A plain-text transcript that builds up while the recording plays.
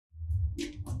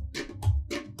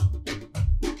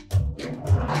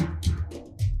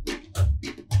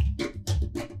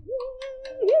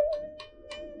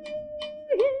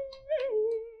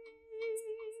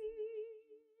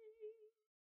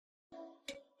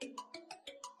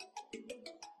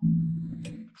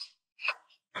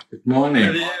Good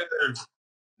morning. Hello.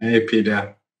 Hey,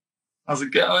 Peter. How's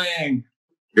it going?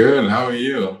 Good. How are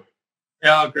you?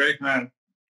 Yeah, great, man.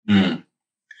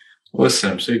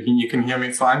 Awesome. So you can hear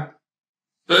me fine?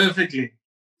 Perfectly.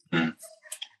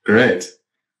 Great.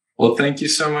 Well, thank you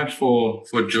so much for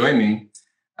joining.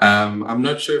 I'm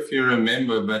not sure if you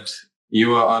remember, but you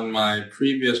were on my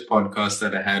previous podcast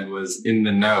that I had was In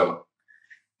the Know.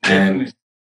 Definitely.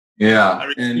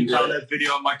 I And recently found that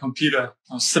video on my computer.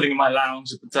 I was sitting in my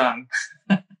lounge at the time.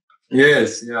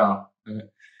 yes, yeah.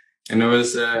 And it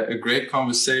was a great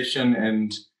conversation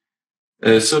and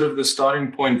sort of the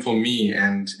starting point for me.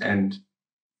 And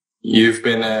you've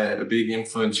been a big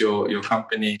influence, your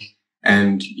company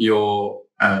and your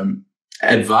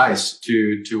advice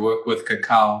to work with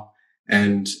cacao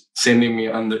and sending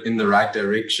me in the right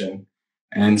direction.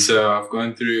 And so I've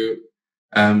gone through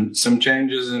some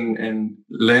changes and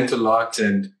learned a lot.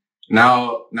 And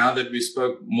now that we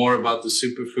spoke more about the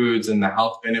superfoods and the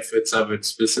health benefits of it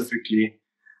specifically,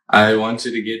 I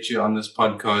wanted to get you on this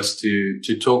podcast to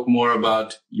talk more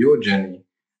about your journey,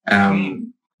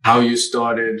 how you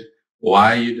started,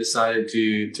 why you decided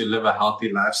to live a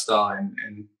healthy lifestyle, and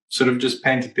sort of just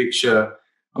paint a picture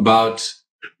about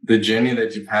the journey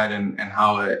that you've had and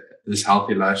how this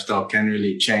healthy lifestyle can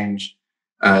really change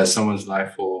someone's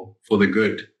life for the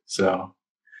good. So,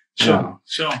 Sure.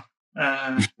 so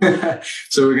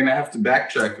we're gonna have to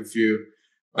backtrack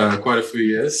quite a few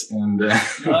years, and no,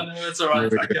 it's all right.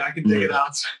 I can dig it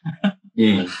out.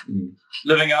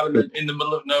 Living out in the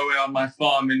middle of nowhere on my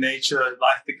farm in nature,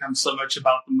 life becomes so much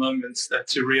about the moments that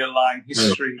to realign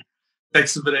history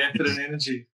takes a bit of effort and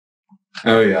energy.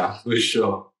 Oh yeah, for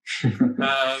sure.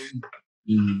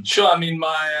 Sure. I mean,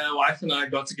 my wife and I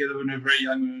got together when we were very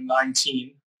young, we were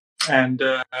 19, and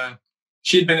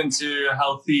she had been into a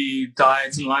healthy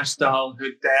diet and lifestyle.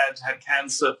 Her dad had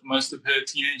cancer for most of her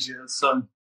teenage years. So,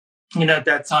 at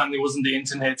that time, there wasn't the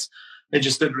internet. They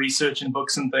just did research in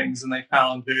books and things, and they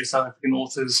found various South African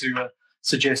authors who were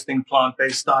suggesting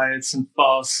plant-based diets and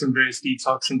fasts and various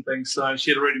detox and things. So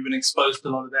she had already been exposed to a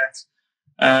lot of that.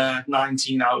 At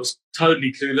 19, I was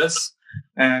totally clueless.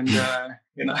 And,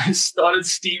 I started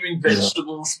steaming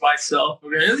vegetables myself.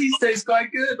 These taste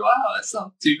quite good. Wow, that's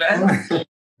not too bad.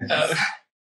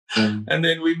 And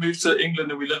then we moved to England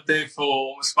and we lived there for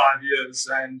almost 5 years.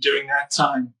 And during that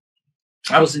time,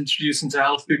 I was introduced into the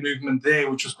health food movement there,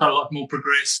 which was quite a lot more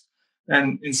progressed.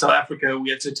 And in South Africa,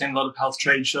 we had to attend a lot of health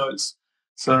trade shows.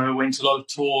 So I went to a lot of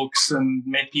talks and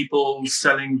met people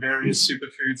selling various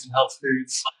superfoods and health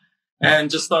foods,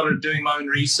 and just started doing my own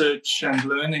research and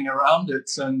learning around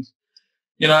it. And,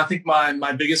 I think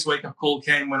my biggest wake-up call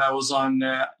came when I was on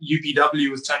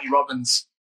UPW with Tony Robbins.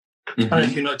 I don't know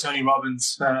if you know Tony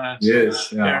Robbins.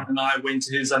 Yes. Yeah. Aaron and I went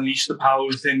to his Unleash the Power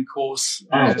Within course.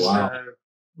 Wow.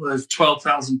 There's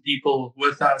 12,000 people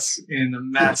with us in a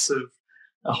massive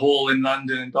hall in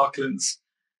London, in Docklands.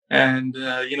 And,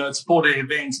 it's a 4-day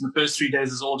event. And the first 3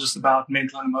 days is all just about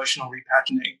mental and emotional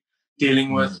repatterning,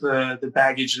 dealing with the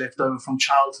baggage left over from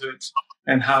childhood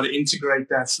and how to integrate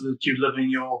that so that you're living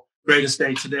your greatest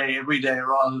day today, every day,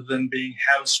 rather than being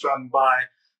hamstrung by,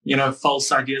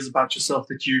 false ideas about yourself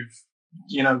that you've,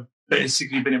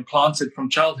 basically been implanted from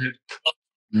childhood.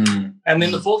 And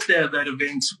then the 4th day of that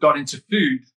event got into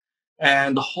food,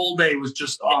 and the whole day was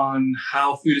just on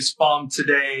how food is farmed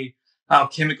today, how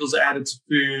chemicals are added to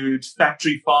food,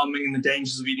 factory farming and the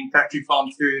dangers of eating factory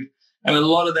farmed food. And a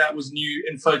lot of that was new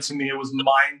info to me. It was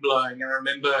mind blowing. I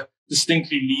remember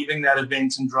distinctly leaving that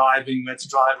event and driving. We had to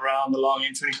drive around the long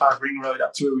N25 ring road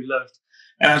up to where we lived.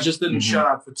 And I just didn't shut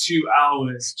up for 2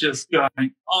 hours, just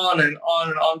going on and on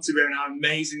and on to how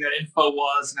amazing that info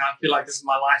was. And I feel like this is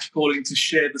my life calling to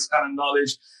share this kind of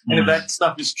knowledge. And if that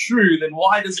stuff is true, then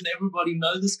why doesn't everybody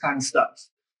know this kind of stuff?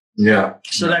 Yeah.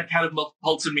 So that kind of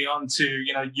halted me on to,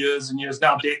 years and years,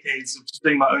 now decades of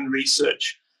doing my own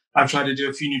research. I've tried to do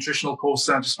a few nutritional courses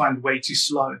and I just find it way too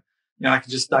slow. I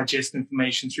can just digest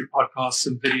information through podcasts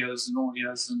and videos and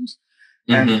audios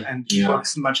and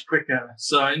works much quicker.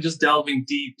 So I'm just delving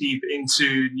deep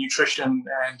into nutrition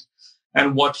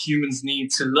and what humans need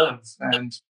to live.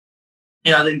 And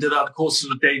I then did other courses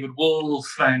with David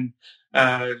Wolf and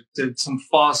did some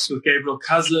fasts with Gabriel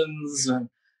Cousins and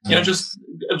just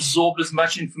absorbed as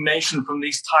much information from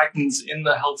these titans in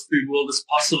the health food world as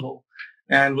possible,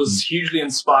 and was hugely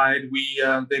inspired. We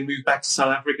then moved back to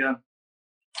South Africa.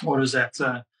 What was that?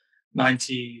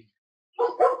 90.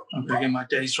 I'm going to get my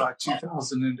days right.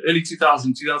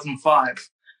 2005,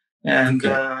 and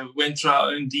went through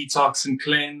our own detox and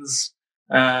cleanse.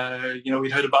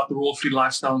 We'd heard about the raw food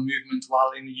lifestyle movement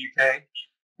while in the UK,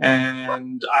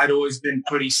 and I'd always been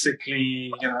pretty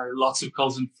sickly. Lots of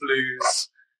colds and flus.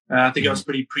 I think I was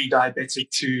pretty pre-diabetic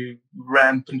to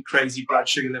rampant crazy blood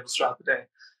sugar levels throughout the day.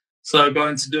 So I got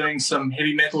into doing some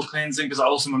heavy metal cleansing because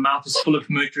also my mouth was full of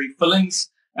mercury fillings.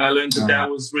 And I learned that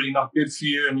was really not good for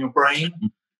you and your brain.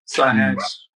 So I had, I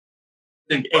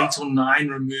think, 8 or 9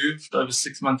 removed over a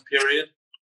 6-month period.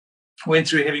 Went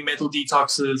through heavy metal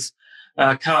detoxes,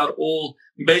 cut out all.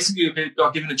 Basically,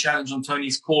 got given a challenge on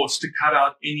Tony's course to cut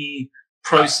out any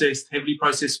heavily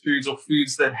processed foods or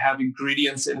foods that have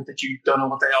ingredients in it that you don't know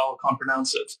what they are or can't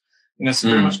pronounce it. So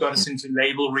pretty much got us into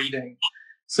label reading.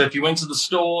 So if you went to the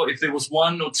store, if there was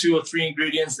 1 or 2 or 3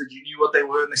 ingredients that you knew what they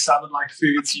were and they sounded like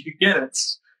foods, you could get it.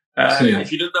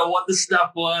 If you didn't know what the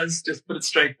stuff was, just put it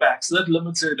straight back. So that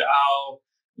limited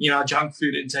our junk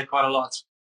food intake quite a lot.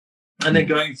 And then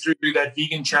going through that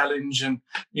vegan challenge and,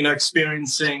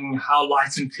 experiencing how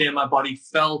light and clear my body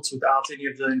felt without any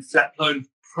of the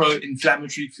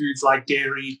pro-inflammatory foods like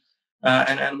dairy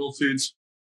and animal foods.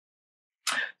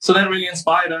 So that really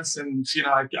inspired us. And,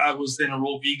 I was then a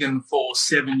raw vegan for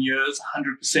 7 years,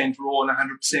 100% raw and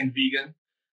 100% vegan.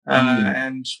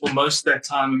 And for most of that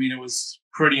time, it was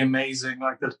pretty amazing.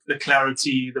 Like the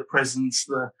clarity, the presence,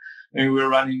 we were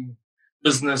running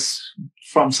business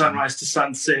from sunrise to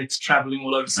sunset, traveling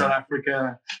all over South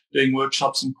Africa, doing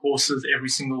workshops and courses every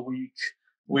single week.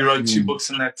 We wrote 2 books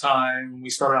in that time.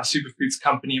 We started our superfoods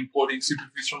company, importing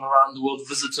superfoods from around the world,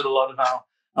 visited a lot of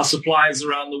our suppliers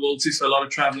around the world too, so a lot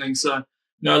of traveling. So,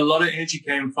 a lot of energy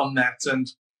came from that.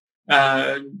 And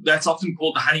that's often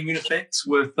called the honeymoon effect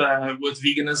with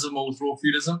veganism or with raw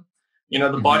foodism.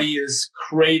 The body is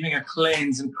craving a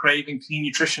cleanse and craving clean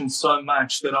nutrition so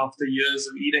much that after years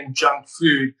of eating junk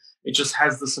food, it just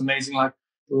has this amazing,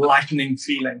 lightening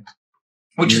feeling,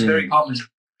 which is very common.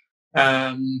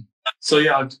 So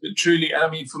yeah, truly,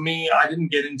 for me, I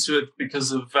didn't get into it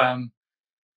because of,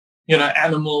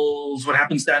 animals, what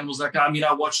happens to animals.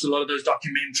 I watched a lot of those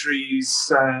documentaries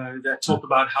that talk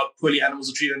about how poorly animals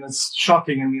are treated, and it's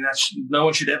shocking. No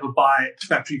one should ever buy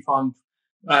factory farmed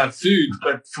food,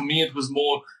 but for me it was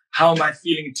more, how am I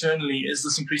feeling internally? Is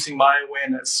this increasing my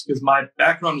awareness? Because my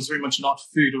background was very much not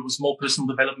food, it was more personal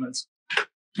development.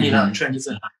 I trained as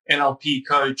an NLP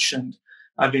coach, and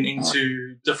I've been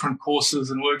into different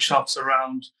courses and workshops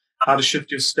around how to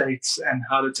shift your states and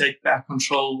how to take back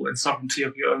control and sovereignty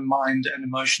of your own mind and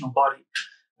emotional body.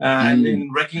 And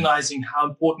then recognizing how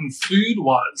important food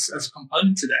was as a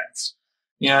component to that.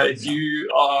 If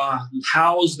you are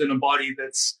housed in a body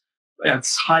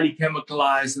it's highly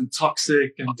chemicalized and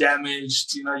toxic and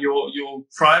damaged, your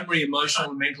primary emotional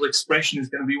and mental expression is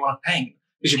going to be one of pain,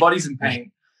 because your body's in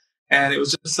pain. And it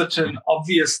was just such an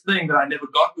obvious thing that I never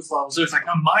got before. So it's like,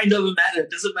 my mind doesn't matter.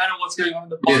 It doesn't matter what's going on in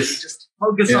the body. Yes. Just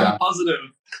focus on the positive.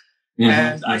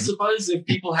 And I suppose if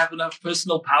people have enough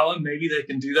personal power, maybe they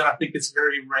can do that. I think it's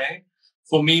very rare.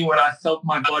 For me, when I felt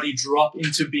my body drop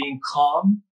into being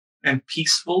calm and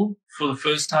peaceful for the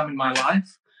first time in my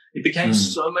life, it became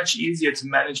so much easier to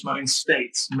manage my own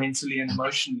states mentally and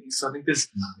emotionally. So I think there's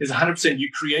 100%. You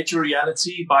create your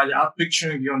reality by the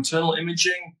outpicturing of your internal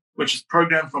imaging, which is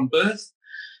programmed from birth,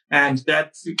 and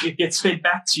that it gets fed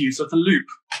back to you. So it's a loop.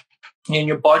 And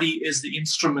your body is the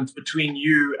instrument between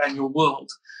you and your world.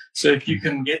 So if you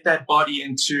can get that body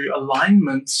into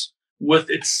alignment with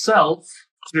itself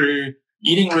through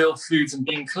eating real foods and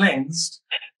being cleansed,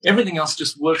 everything else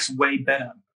just works way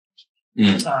better.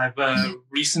 I've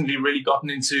recently really gotten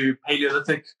into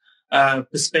Paleolithic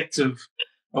perspective.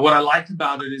 And what I like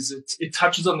about it is it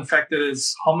touches on the fact that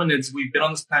as hominids, we've been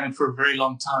on this planet for a very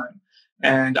long time.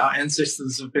 And our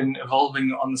ancestors have been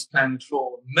evolving on this planet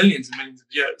for millions and millions of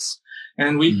years.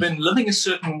 And we've been living a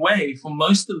certain way for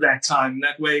most of that time. And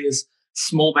that way is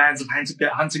small bands of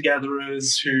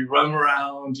hunter-gatherers who roam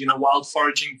around, wild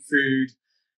foraging food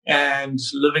and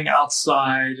living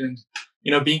outside and,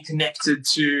 being connected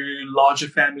to larger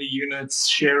family units,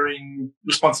 sharing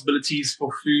responsibilities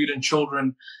for food and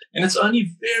children. And it's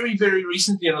only very, very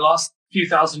recently in the last few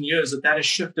thousand years that has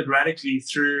shifted radically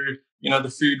through, the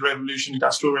food revolution,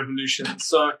 industrial revolution.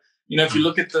 So, if you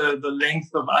look at the length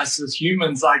of us as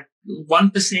humans, like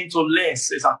 1% or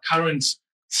less is our current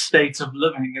state of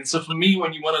living. And so for me,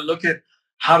 when you want to look at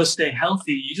how to stay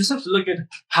healthy, you just have to look at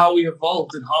how we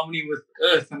evolved in harmony with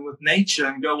earth and with nature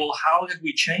and go, well, how have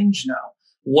we changed now?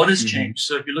 What has changed?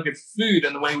 So if you look at food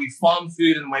and the way we farm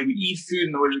food and the way we eat food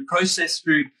and the way we process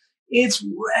food, it's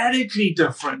radically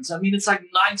different. It's like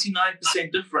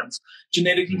 99% different.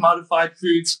 Genetically modified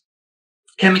foods,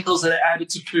 chemicals that are added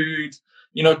to food,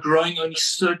 growing only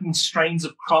certain strains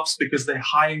of crops because they're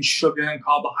high in sugar and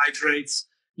carbohydrates.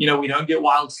 We don't get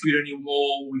wild food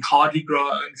anymore. We hardly grow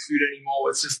our own food anymore.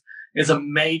 is a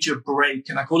major break,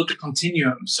 and I call it the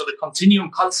continuum. So the continuum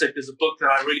concept is a book that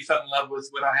I really fell in love with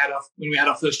when we had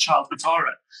our first child,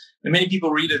 Katara. And many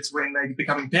people read it when they're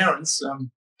becoming parents.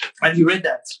 Have you read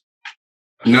that?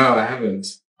 No, I haven't.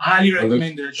 I highly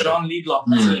recommend it. Jean Liedloff.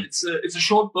 It's a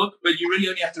short book, but you really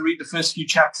only have to read the first few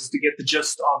chapters to get the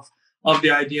gist of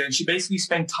the idea. And she basically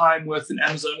spent time with an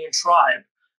Amazonian tribe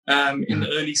in the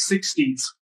early 60s.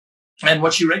 And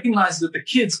what she recognized is that the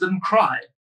kids didn't cry.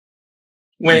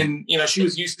 When, she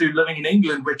was used to living in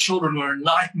England where children were a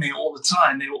nightmare all the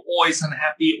time. They were always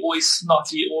unhappy, always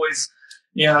snotty, always,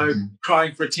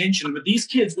 crying for attention. But these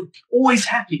kids were always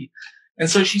happy. And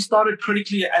so she started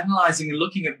critically analyzing and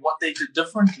looking at what they did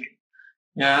differently.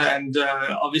 Yeah, and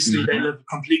obviously they live a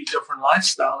completely different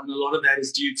lifestyle. And a lot of that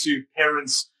is due to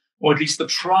parents, or at least the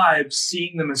tribe,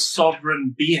 seeing them as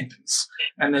sovereign beings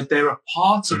and that they're a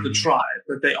part of the tribe,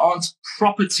 that they aren't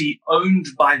property owned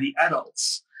by the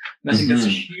adults. And I think that's a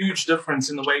huge difference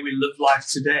in the way we live life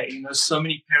today. So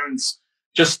many parents,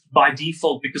 just by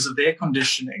default, because of their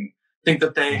conditioning, think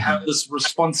that they have this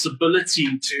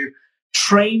responsibility to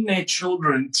train their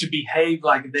children to behave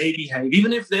like they behave,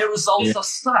 even if their results are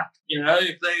suck.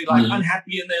 If they're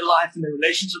unhappy in their life and their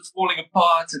relationships falling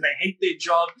apart and they hate their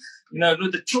job,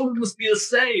 the children must be the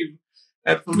same.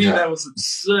 And for me, that was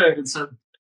absurd. And so,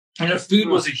 food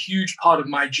was a huge part of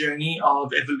my journey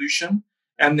of evolution.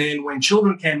 And then when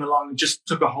children came along, it just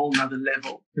took a whole nother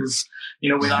level because,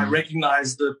 when I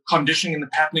recognized the conditioning and the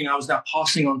patterning I was now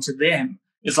passing on to them,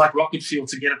 it's like rocket fuel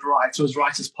to get it right, so as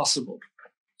right as possible.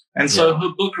 And so her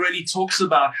book really talks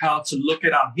about how to look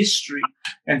at our history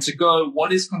and to go,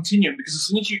 what is continuum? Because as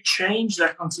soon as you change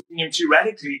that continuum too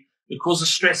radically, it causes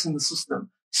stress in the system,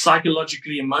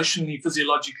 psychologically, emotionally,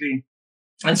 physiologically.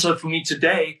 And so for me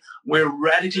today, we're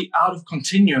radically out of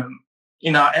continuum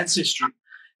in our ancestry.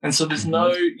 And so there's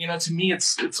no, to me,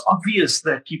 it's obvious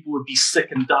that people would be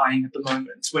sick and dying at the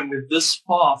moment when we're this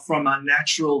far from our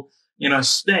natural,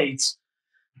 state.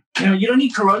 You don't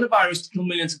need coronavirus to kill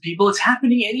millions of people. It's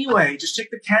happening anyway. Just check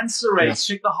the cancer rates,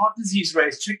 check the heart disease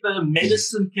rates, check the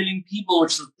medicine killing people,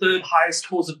 which is the third highest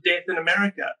cause of death in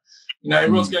America.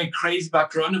 Everyone's going crazy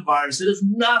about coronavirus. It is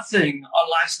nothing on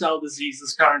lifestyle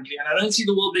diseases currently. And I don't see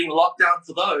the world being locked down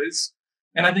for those.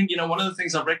 And I think, one of the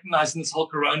things I've recognized in this whole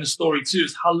corona story too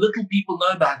is how little people know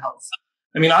about health.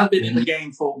 I mean, I've been in the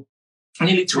game for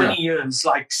nearly 20 years,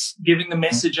 giving the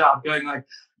message out, going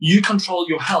you control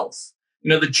your health.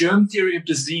 The germ theory of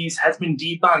disease has been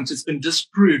debunked. It's been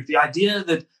disproved. The idea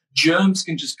that germs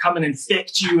can just come and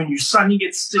infect you and you suddenly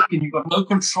get sick and you've got no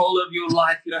control over your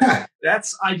life,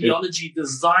 that's ideology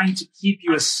designed to keep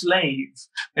you a slave,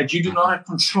 that you do not have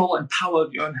control and power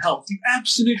of your own health. You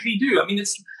absolutely do. I mean,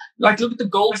 it's like, look at the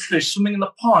goldfish swimming in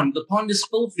the pond. The pond is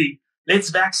filthy.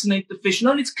 Let's vaccinate the fish.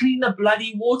 No, let's clean the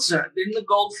bloody water. Then the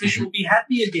goldfish will be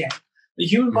happy again. The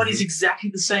human body is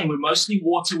exactly the same. We're mostly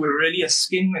water. We're really a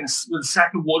skin with a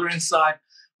sack of water inside.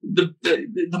 The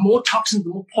more toxins, the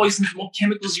more poisons, the more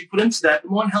chemicals you put into that, the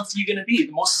more unhealthy you're going to be,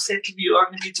 the more susceptible you are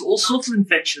going to be to all sorts of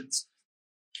infections,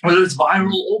 whether it's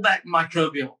viral or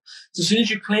microbial. So as soon as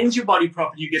you cleanse your body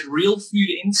properly, you get real food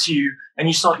into you, and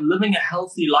you start living a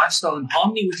healthy lifestyle in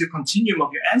harmony with your continuum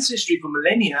of your ancestry for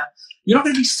millennia, you're not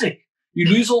going to be sick. You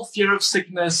lose all fear of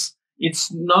sickness.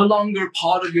 It's no longer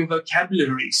part of your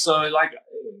vocabulary. So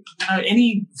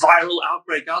any viral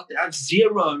outbreak out there, I have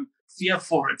zero fear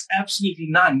for it. Absolutely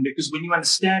none. Because when you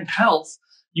understand health,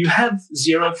 you have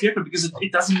zero fear for it because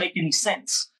it doesn't make any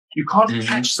sense. You can't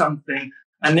catch something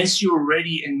unless you're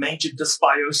already in major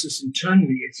dysbiosis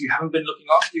internally if you haven't been looking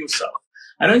after yourself.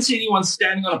 I don't see anyone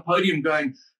standing on a podium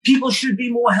going, people should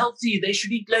be more healthy. They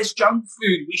should eat less junk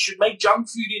food. We should make junk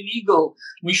food illegal.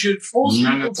 We should force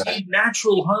people to eat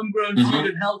natural, homegrown food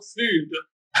and health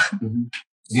food.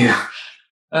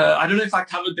 I don't know if I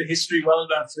covered the history well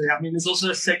enough. I mean, there's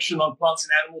also a section on plants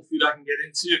and animal food I can get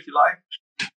into if you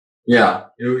like. Yeah,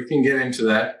 we can get into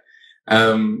that.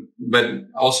 But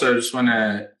also I just want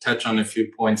to touch on a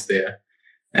few points there.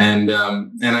 And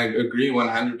I agree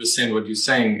 100% what you're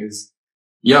saying is,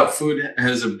 food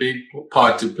has a big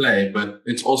part to play, but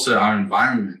it's also our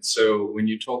environment. So when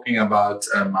you're talking about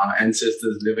our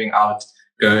ancestors living out,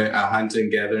 going hunting,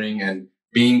 gathering, and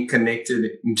being connected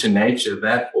into nature,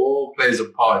 that all plays a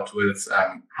part with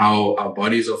how our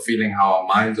bodies are feeling, how our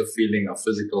minds are feeling, our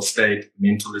physical state,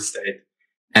 mental state,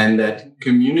 and that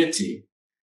community.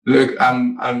 Look,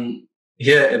 I'm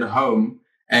here at home.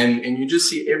 And you just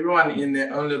see everyone in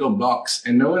their own little box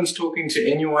and no one's talking to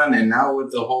anyone. And now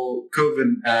with the whole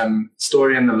COVID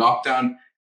story and the lockdown,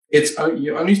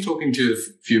 you're only talking to a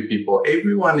few people.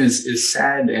 Everyone is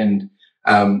sad and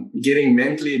getting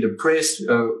mentally depressed,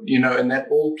 and that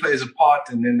all plays a part.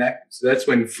 And then that's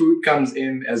when food comes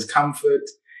in as comfort.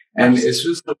 And it's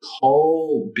just a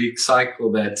whole big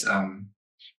cycle that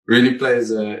really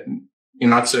plays a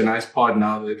not so nice part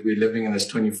now that we're living in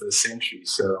this 21st century.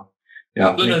 So,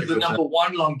 yeah. The number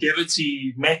one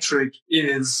longevity metric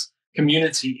is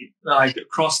community, like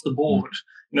across the board.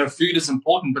 Food is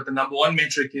important, but the number one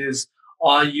metric is,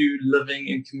 are you living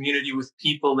in community with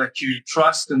people that you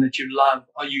trust and that you love?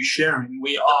 Are you sharing?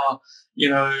 We are,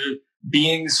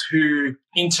 beings who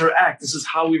interact. This is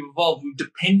how we've evolved.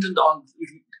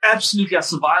 Absolutely, our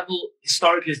survival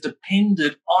historically has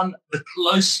depended on the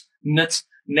close-knit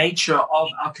nature of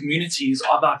our communities,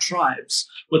 of our tribes.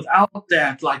 Without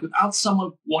that, without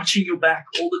someone watching your back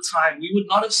all the time, we would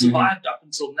not have survived up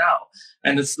until now.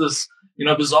 And it's this,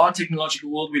 bizarre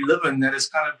technological world we live in that has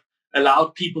kind of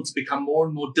allowed people to become more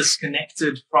and more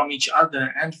disconnected from each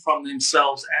other and from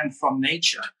themselves and from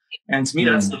nature. And to me,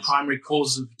 that's the primary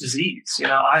cause of disease.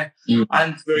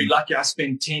 I'm very lucky. I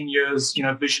spent 10 years,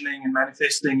 visioning and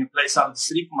manifesting a place out of the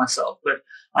city for myself. But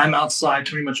I'm outside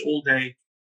pretty much all day,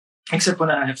 except when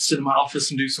I have to sit in my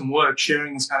office and do some work,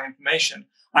 sharing this kind of information.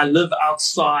 I live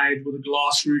outside with a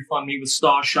glass roof on me, with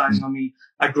stars shining on me.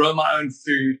 I grow my own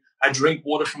food. I drink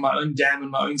water from my own dam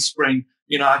and my own spring.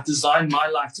 I've designed my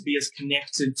life to be as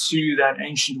connected to that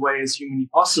ancient way as humanly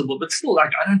possible. But still, I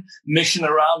don't mission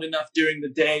around enough during the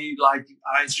day like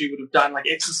Einstein would have done.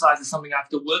 Exercise is something I have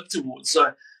to work towards.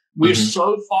 So we're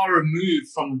so far removed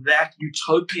from that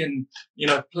utopian,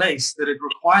 place that it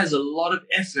requires a lot of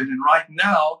effort. And right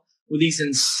now, with these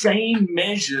insane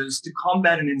measures to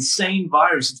combat an insane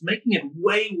virus, it's making it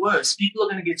way worse. People are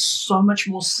going to get so much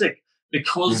more sick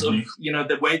because of,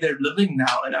 the way they're living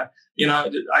now. And,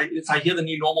 if I hear the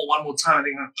new normal one more time, I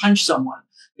think I'm going to punch someone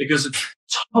because it's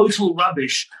total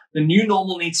rubbish. The new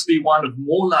normal needs to be one of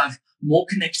more love, more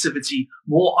connectivity,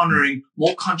 more honoring,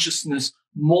 more consciousness,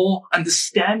 more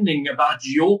understanding about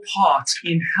your part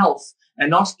in health, and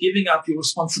not giving up your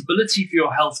responsibility for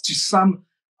your health to some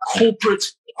corporate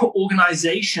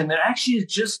organization that actually is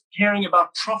just caring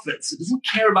about profits. It doesn't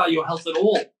care about your health at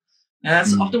all. And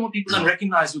that's often what people don't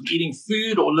recognize with eating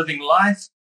food or living life.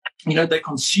 They're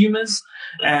consumers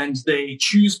and they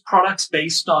choose products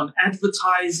based on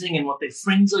advertising and what their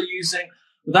friends are using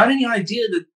without any idea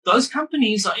that those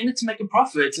companies are in it to make a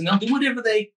profit, and they'll do whatever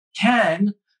they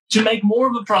can to make more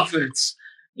of a profit.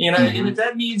 And if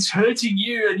that means hurting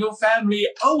you and your family,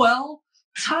 oh well,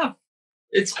 tough.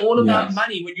 It's all about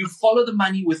money. When you follow the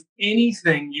money with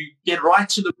anything, you get right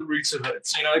to the roots of it.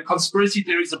 Conspiracy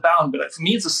theories abound, but for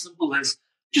me, it's as simple as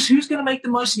just who's going to make the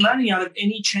most money out of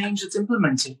any change that's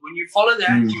implemented. When you follow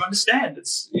that, you understand.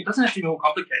 It doesn't have to be more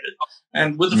complicated.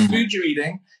 And with the food you're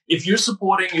eating, if you're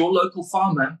supporting your local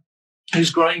farmer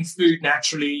who's growing food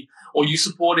naturally, or you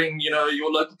supporting, your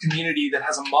local community that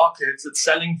has a market that's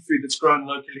selling food that's grown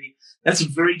locally, that's a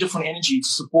very different energy to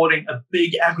supporting a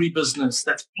big agribusiness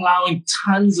that's plowing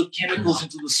tons of chemicals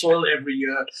into the soil every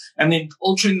year and then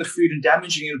altering the food and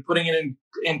damaging it and putting it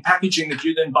in packaging that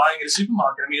you're then buying at a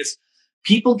supermarket.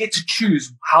 People get to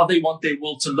choose how they want their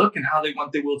world to look and how they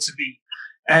want their world to be.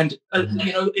 And,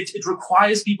 it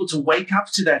requires people to wake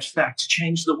up to that fact to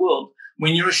change the world.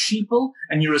 When you're a sheeple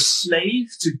and you're a slave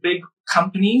to big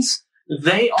companies,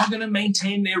 they are going to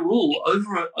maintain their rule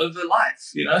over life,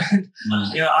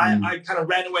 I kind of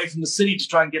ran away from the city to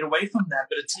try and get away from that,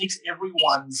 but it takes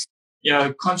everyone's,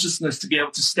 consciousness to be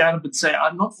able to stand up and say,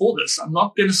 I'm not for this. I'm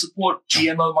not going to support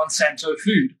GMO Monsanto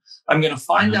food. I'm going to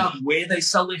find out where they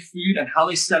sell their food and how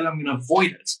they sell it. I'm going to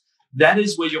avoid it. That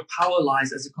is where your power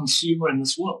lies as a consumer in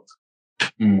this world.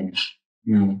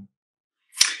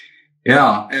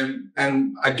 Yeah.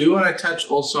 And I do want to touch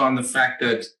also on the fact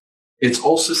that it's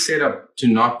also set up to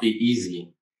not be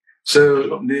easy.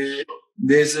 So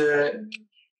there's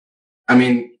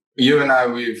you and I,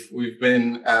 we've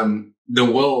been, the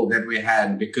will that we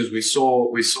had because we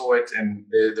saw it, and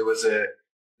there was an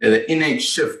innate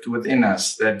shift within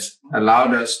us that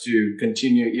allowed us to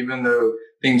continue, even though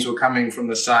things were coming from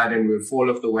the side and we would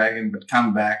fall off the wagon, but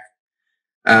come back.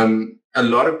 A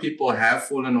lot of people have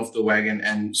fallen off the wagon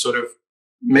and sort of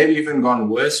maybe even gone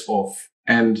worse off.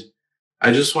 And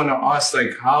I just want to ask,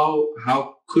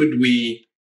 how could we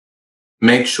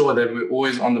make sure that we're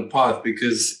always on the path?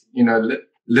 Because,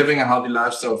 living a healthy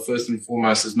lifestyle first and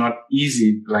foremost is not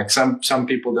easy. Some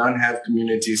people don't have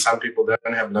communities. Some people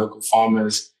don't have local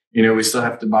farmers. We still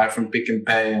have to buy from Pick and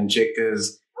Pay and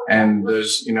Checkers, and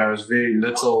there's very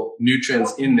little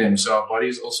nutrients in them. So our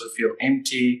bodies also feel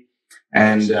empty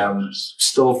and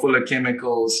still full of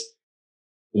chemicals.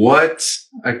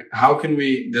 how can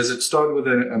does it start with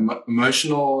an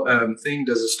emotional thing?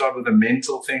 Does it start with a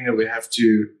mental thing that we have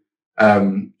to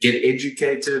get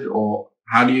educated, or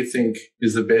how do you think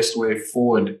is the best way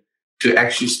forward to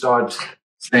actually start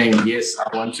saying, yes,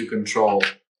 I want to control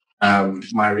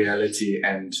my reality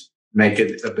and make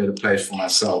it a better place for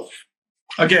myself?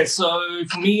 Okay, so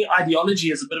for me,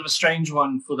 ideology is a bit of a strange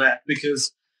one for that,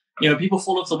 because people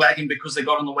fall off the wagon because they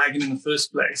got on the wagon in the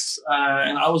first place.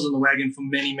 And I was on the wagon for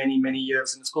many, many, many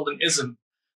years, and it's called an ism.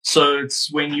 So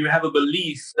it's when you have a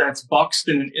belief that's boxed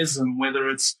in an ism, whether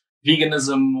it's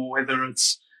veganism or whether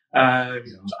it's, I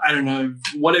don't know,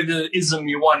 whatever ism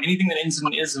you want. Anything that ends in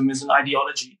an ism is an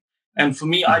ideology. And for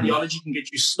me, ideology can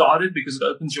get you started because it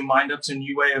opens your mind up to a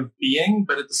new way of being,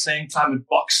 but at the same time, it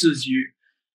boxes you.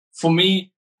 For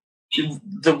me,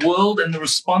 the world and the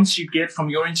response you get from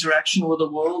your interaction with the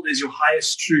world is your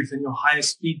highest truth and your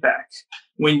highest feedback.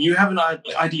 When you have an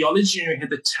ideology in your head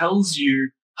that tells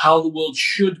you how the world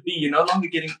should be, you're no longer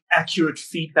getting accurate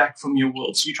feedback from your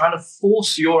world. So you're trying to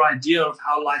force your idea of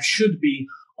how life should be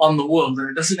on the world, and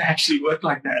it doesn't actually work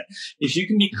like that. If you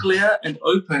can be clear and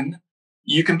open,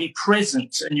 you can be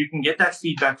present, and you can get that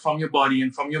feedback from your body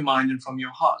and from your mind and from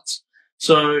your heart.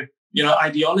 So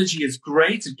ideology is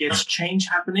great. It gets change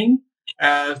happening.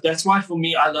 That's why for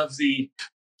me, I love the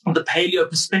paleo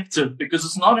perspective, because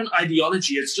it's not an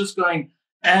ideology. It's just going,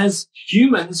 as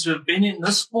humans who have been in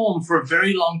this form for a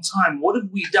very long time, what have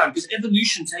we done? Because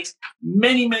evolution takes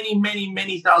many, many, many,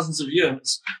 many thousands of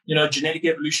years, genetic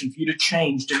evolution for you to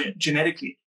change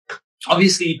genetically.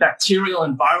 Obviously, bacterial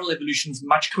and viral evolution is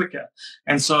much quicker.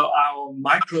 And so our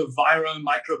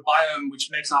microbiome, which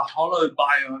makes our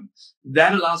holobiome,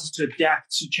 that allows us to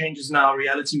adapt to changes in our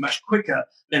reality much quicker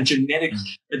than genetic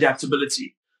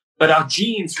adaptability. But our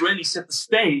genes really set the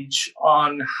stage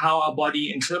on how our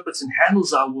body interprets and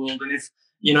handles our world. And if,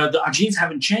 our genes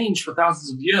haven't changed for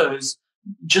thousands of years,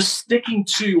 just sticking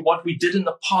to what we did in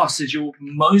the past is your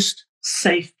most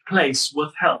safe place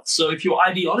with health. So if your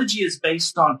ideology is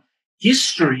based on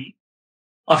history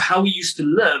of how we used to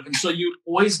live, and so you're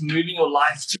always moving your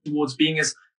life towards being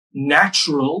as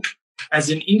natural, as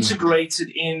in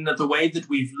integrated in the way that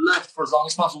we've lived for as long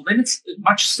as possible, then it's a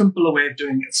much simpler way of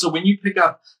doing it. So when you pick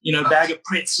up, a bag of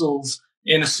pretzels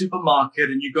in a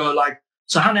supermarket and you go like,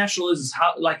 so how natural is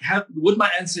this? Would my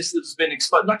ancestors have been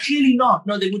exposed? Like, clearly not.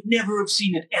 No, they would never have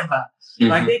seen it ever.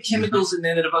 Like, there are chemicals in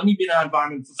there that have only been in our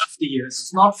environment for 50 years.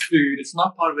 It's not food. It's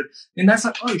not part of it. And that's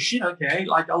like, oh shit, okay,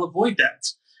 I'll avoid that.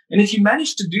 And if you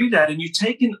manage to do that and you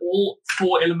take in all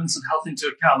 4 elements of health into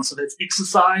account, so that's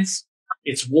exercise,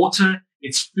 it's water,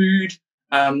 it's food,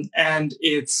 and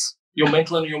it's your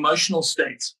mental and your emotional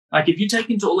state. Like, if you take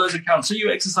into all those accounts, so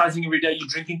you're exercising every day, you're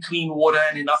drinking clean water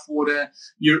and enough water,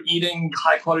 you're eating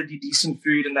high quality, decent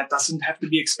food, and that doesn't have to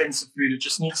be expensive food. It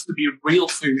just needs to be real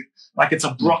food. Like, it's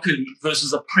a broccoli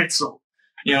versus a pretzel,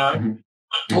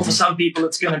 Or for some people,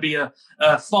 it's going to be a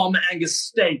farm Angus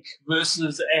steak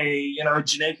versus a,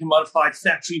 genetically modified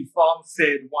factory farm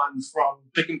fed one from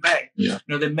Pick and Pay. Yeah.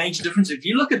 There are major differences. If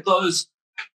you look at those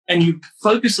and you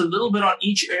focus a little bit on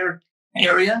each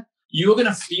area, you're going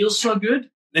to feel so good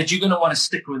that you're going to want to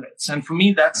stick with it. And for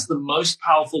me, that's the most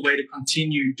powerful way to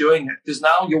continue doing it, because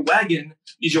now your wagon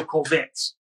is your Corvette.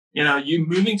 You're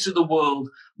moving through the world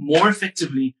more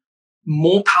effectively,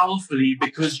 more powerfully,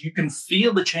 because you can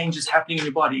feel the changes happening in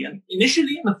your body. And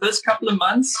initially, in the first couple of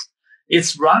months,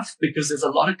 it's rough because there's a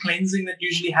lot of cleansing that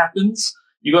usually happens.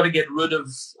 You got to get rid of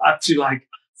up to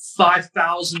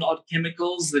 5,000 odd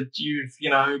chemicals that you've,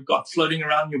 got floating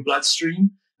around in your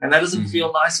bloodstream. And that doesn't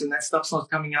feel nice when that stuff starts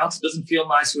coming out. It doesn't feel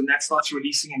nice when that starts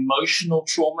releasing emotional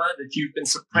trauma that you've been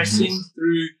suppressing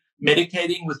through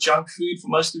medicating with junk food for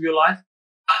most of your life.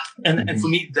 And for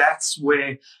me, that's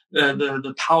where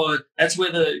the power, that's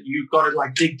where you've got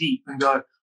to dig deep and go,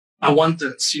 I want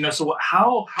this, so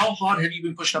how hard have you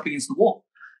been pushed up against the wall?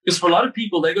 Because for a lot of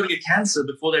people, they got to get cancer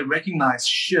before they recognize,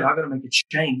 shit, I got to make a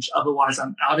change. Otherwise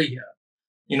I'm out of here.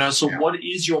 What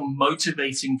is your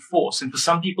motivating force? And for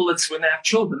some people, it's when they have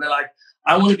children. They're like,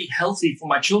 I want to be healthy for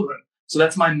my children. So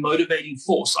that's my motivating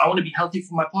force. I want to be healthy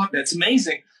for my partner. It's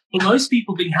amazing. For most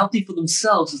people, being healthy for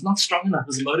themselves is not strong enough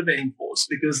as a motivating force,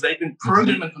 because they've been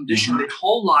programmed and conditioned their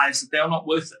whole lives that they are not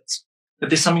worth it, that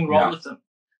there's something wrong with them,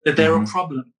 that they're a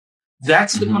problem.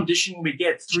 That's the conditioning we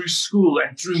get through school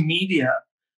and through media.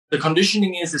 The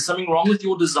conditioning is there's something wrong with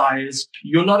your desires.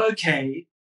 You're not okay.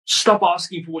 Stop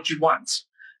asking for what you want.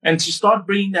 And to start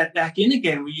bringing that back in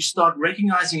again, where you start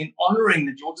recognizing and honoring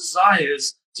that your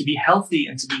desires to be healthy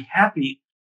and to be happy,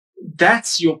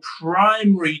 that's your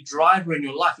primary driver in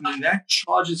your life. That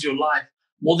charges your life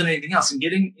more than anything else. And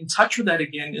getting in touch with that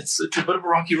again, it's a bit of a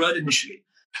rocky road initially.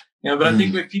 But I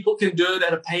think if people can do it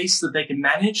at a pace that they can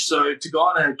manage, so to go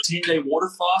on a 10-day water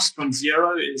fast from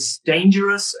zero is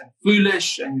dangerous and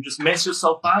foolish, and you just mess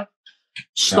yourself up.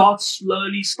 Start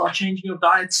slowly, start changing your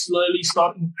diet slowly,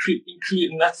 start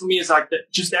including. And that for me is like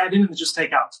that. Just add in and just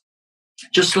take out.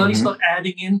 Just slowly start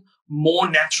adding in more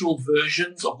natural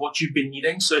versions of what you've been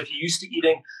eating. So if you're used to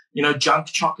eating, junk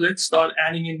chocolate, start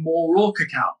adding in more raw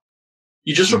cacao.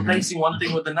 You're just replacing one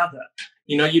thing with another.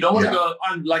 You don't want to go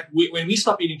on like when we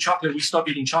stopped eating chocolate, and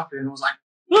it was like,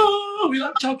 oh, we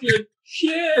love chocolate.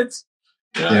 Shit.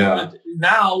 But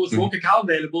now with raw cacao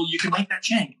available, you can make that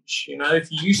change.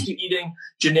 If you're used to eating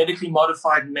genetically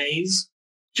modified maize,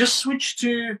 just switch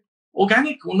to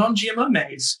organic or non-GMO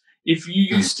maize. If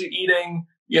you're used to eating,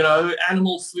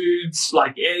 animal foods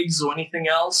like eggs or anything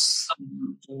else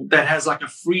that has like a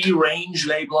free range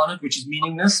label on it, which is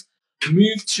meaningless,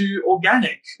 move to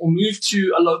organic or move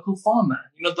to a local farmer.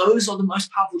 Those are the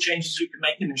most powerful changes we can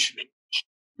make initially.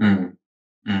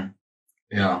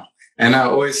 Yeah. And I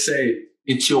always say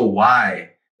it's your why.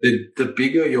 The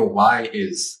bigger your why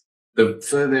is, the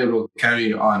further it will carry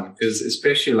you on. Because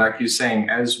especially like you're saying,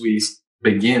 as we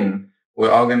begin,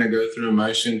 we're all going to go through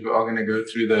emotions. We're all going to go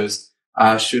through those,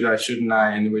 should I, shouldn't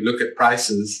I? And we look at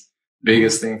prices.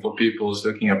 Biggest thing for people is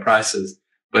looking at prices.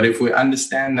 But if we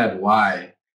understand that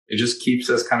why, it just keeps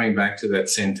us coming back to that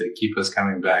center, keep us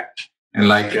coming back. And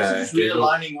like,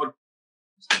 realigning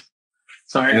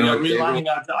realigning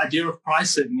the idea of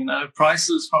pricing,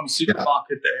 prices from a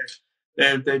supermarket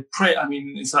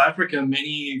in South Africa,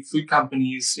 many food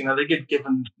companies, they get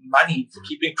given money for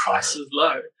keeping prices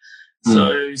low.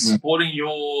 So supporting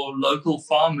your local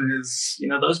farmers,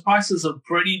 those prices are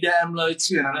pretty damn low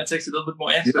too. And I know it takes a little bit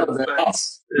more effort, but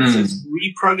it's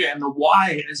reprogramming. The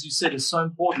why, as you said, is so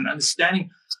important. Understanding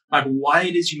like why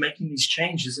it is you're making these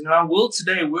changes. And in our world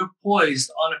today, we're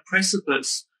poised on a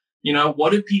precipice.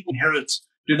 What do people inherit?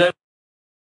 Do they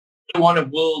want a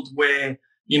world where,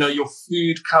 your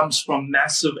food comes from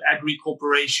massive agri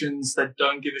corporations that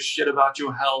don't give a shit about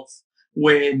your health,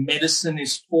 where medicine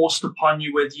is forced upon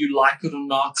you whether you like it or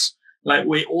not, like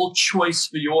where all choice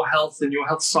for your health and your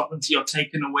health sovereignty are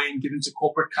taken away and given to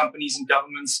corporate companies and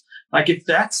governments? Like if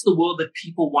that's the world that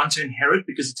people want to inherit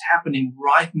because it's happening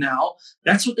right now,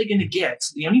 that's what they're going to get.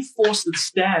 The only force that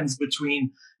stands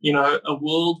between, a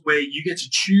world where you get to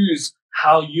choose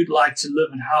how you'd like to live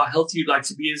and how healthy you'd like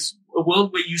to be is a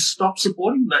world where you stop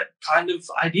supporting that kind of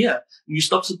idea and you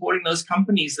stop supporting those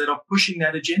companies that are pushing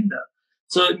that agenda.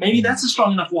 So maybe that's a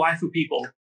strong enough why for people.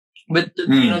 But,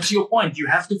 to your point, you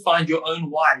have to find your own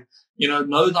why.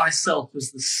 Know thyself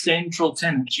is the central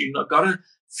tenet. You've got to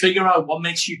figure out what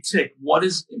makes you tick. What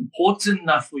is important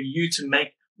enough for you to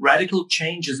make radical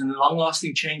changes and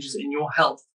long-lasting changes in your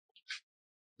health?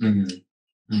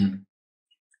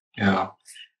 Yeah.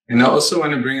 And I also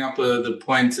want to bring up the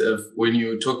point of when you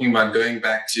were talking about going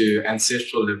back to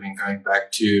ancestral living, going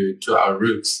back to our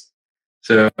roots.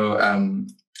 So,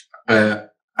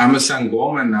 I'm a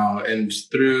Sangoma now, and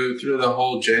through the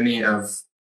whole journey of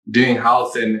doing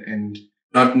health and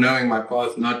not knowing my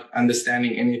path, not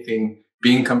understanding anything,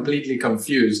 being completely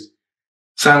confused,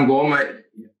 Sangoma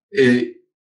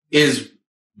is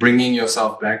bringing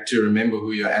yourself back to remember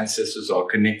who your ancestors are,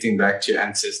 connecting back to your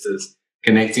ancestors,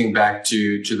 connecting back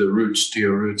to the roots, to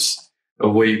your roots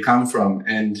of where you come from.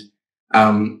 And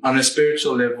on a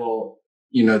spiritual level,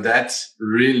 that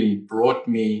really brought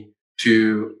me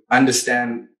to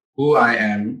understand who I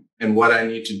am and what I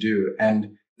need to do.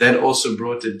 And that also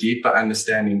brought a deeper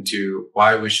understanding to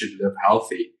why we should live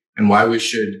healthy and why we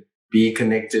should be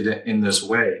connected in this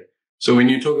way. So when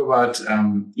you talk about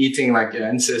eating like your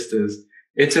ancestors,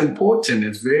 it's important.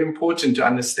 It's very important to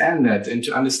understand that and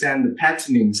to understand the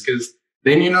patternings, because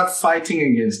then you're not fighting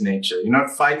against nature. You're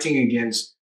not fighting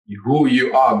against who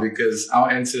you are, because our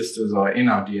ancestors are in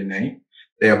our DNA.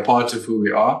 They are part of who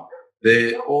we are.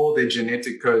 All their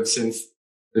genetic code since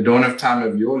the dawn of time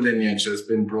of your lineage has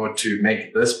been brought to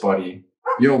make this body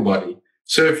your body.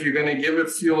 So if you're going to give it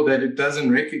fuel that it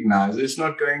doesn't recognize, it's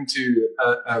not going to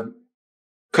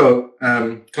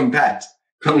combat.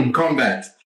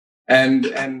 And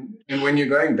when you're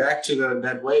going back to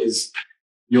that ways,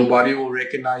 your body will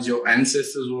recognize, your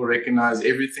ancestors will recognize,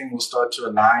 everything will start to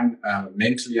align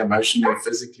mentally, emotionally,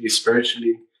 physically,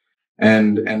 spiritually.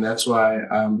 And that's why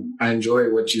I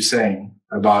enjoy what you're saying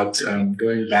about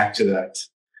going back to that.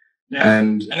 Yeah.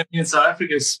 And in South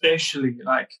Africa, especially,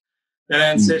 like that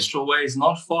ancestral way is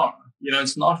not far.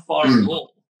 It's not far at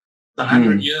all.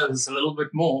 100 years, a little bit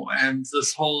more. And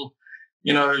this whole,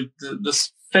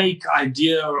 this fake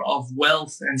idea of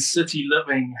wealth and city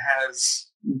living has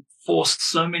forced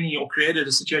so many, or created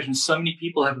a situation so many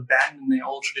people have abandoned their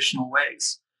old traditional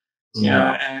ways.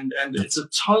 And it's a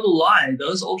total lie.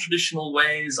 Those old traditional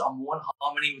ways are more in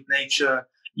harmony with nature.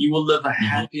 You will live a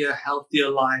happier, healthier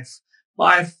life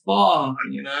by far,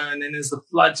 and then there's the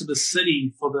flood to the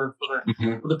city for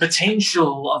the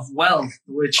potential of wealth,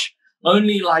 which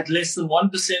only like less than 1%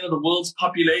 of the world's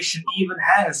population even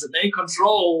has, and they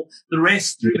control the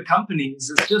rest through the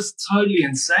companies. It's just totally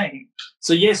insane.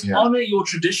 So yes, honor your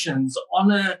traditions,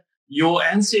 honor your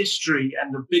ancestry.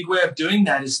 And the big way of doing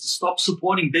that is to stop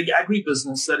supporting big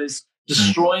agribusiness that is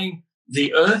destroying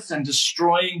the earth and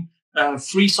destroying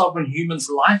free sovereign humans'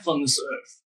 life on this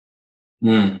earth.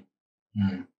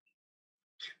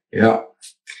 Yeah.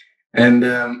 And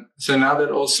so now that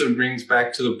also brings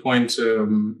back to the point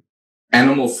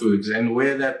animal foods and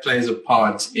where that plays a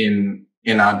part in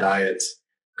our diets.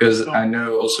 Because I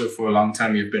know also for a long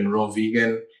time you've been raw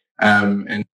vegan.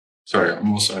 And sorry,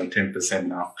 I'm also on 10%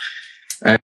 now.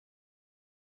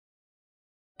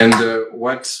 And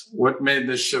what made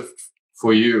the shift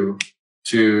for you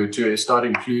to start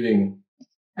including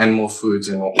animal foods,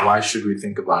 and why should we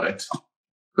think about it?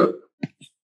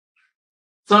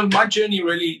 So my journey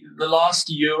really, the last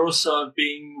year or so of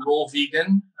being raw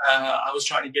vegan, I was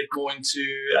trying to get more into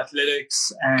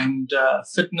athletics and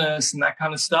fitness and that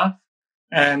kind of stuff.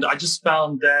 And I just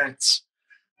found that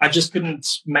I just couldn't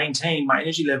maintain my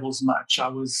energy levels much. I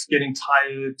was getting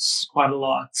tired quite a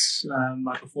lot.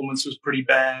 My performance was pretty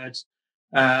bad.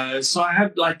 So I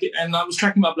had and I was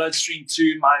tracking my bloodstream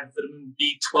too. My vitamin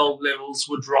B12 levels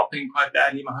were dropping quite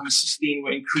badly. My homocysteine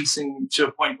were increasing to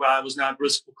a point where I was now at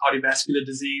risk for cardiovascular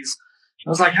disease. I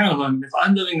was like, hang on a moment, if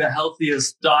I'm living the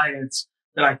healthiest diet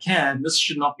that I can, this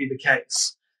should not be the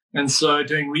case. And so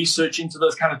doing research into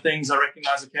those kind of things, I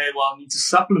recognized, okay, well, I need to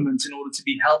supplement in order to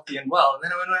be healthy and well. And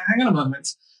then I went, hang on a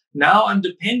moment. Now I'm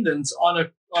dependent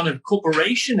on a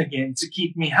corporation again to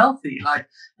keep me healthy.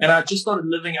 And I just started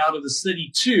living out of the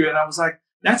city too. And I was like,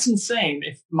 that's insane.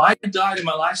 If my diet and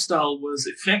my lifestyle was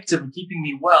effective in keeping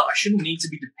me well, I shouldn't need to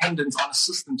be dependent on a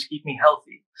system to keep me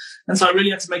healthy. And so I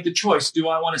really had to make the choice. Do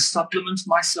I want to supplement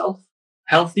myself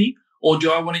healthy, or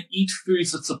do I want to eat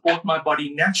foods that support my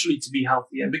body naturally to be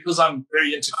healthy? And because I'm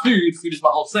very into food is my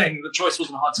whole thing, the choice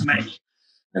wasn't hard to make.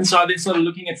 And so I then started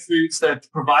looking at foods that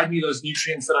provide me those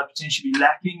nutrients that I potentially be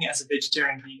lacking as a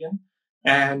vegetarian vegan,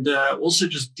 and also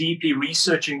just deeply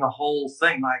researching the whole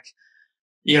thing.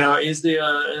 Is there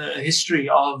a history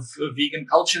of vegan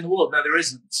culture in the world? No, there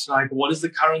isn't. What is the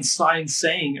current science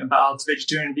saying about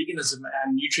vegetarian veganism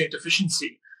and nutrient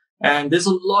deficiency? And there's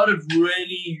a lot of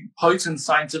really potent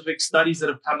scientific studies that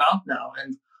have come out now.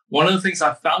 And one of the things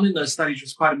I found in those studies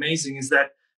was quite amazing is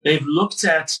that they've looked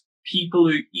at people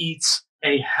who eat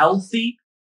a healthy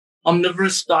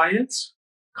omnivorous diet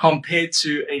compared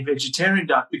to a vegetarian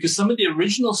diet, because some of the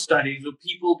original studies were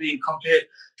people being compared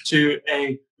to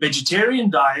a vegetarian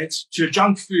diet to a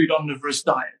junk food omnivorous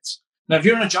diet. Now, if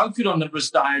you're on a junk food omnivorous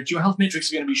diet, your health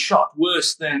metrics are going to be shot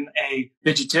worse than a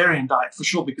vegetarian diet for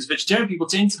sure, because vegetarian people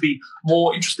tend to be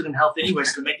more interested in health anyway,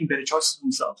 so they're making better choices for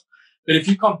themselves. But if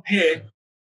you compare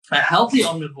a healthy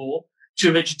omnivore to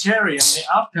a vegetarian, the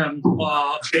outcomes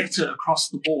are better across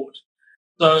the board.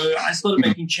 So I started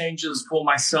making changes for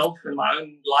myself in my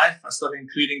own life. I started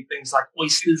including things like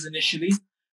oysters initially.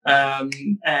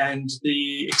 And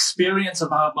the experience of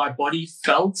how my body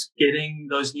felt getting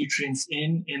those nutrients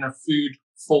in a food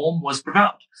form was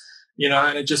profound,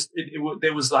 and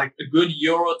there was like a good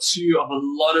year or two of a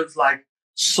lot of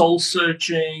soul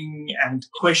searching and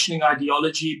questioning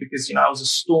ideology, because, I was a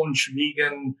staunch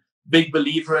vegan, big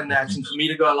believer in that. And for me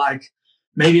to go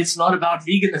maybe it's not about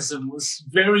veganism was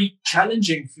very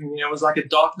challenging for me. It was like a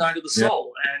dark night of the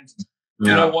soul. And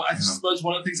I suppose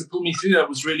one of the things that pulled me through that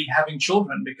was really having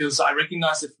children, because I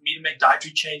recognized that for me to make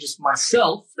dietary changes for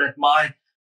myself that my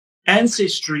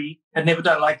ancestry had never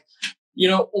done.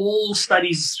 All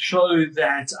studies show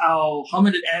that our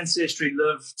hominid ancestry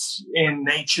lived in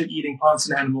nature, eating plants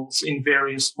and animals in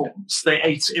various forms. They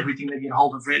ate everything they get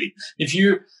hold of, really. If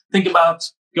you think about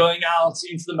going out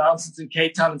into the mountains in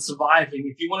Cape Town and surviving,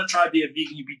 if you want to try to be a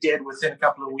vegan, you'd be dead within a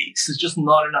couple of weeks. There's just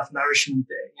not enough nourishment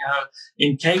there.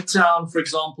 In Cape Town, for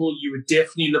example, you would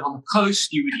definitely live on the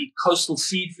coast. You would eat coastal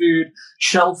seafood,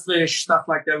 shellfish, stuff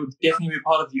like that would definitely be a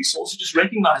part of you. So also just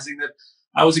recognizing that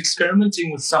I was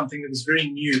experimenting with something that was very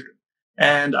new.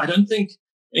 And I don't think,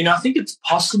 I think it's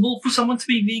possible for someone to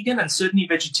be vegan and certainly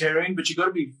vegetarian, but you've got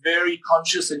to be very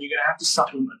conscious and you're going to have to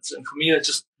supplement. And for me, that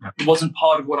just it wasn't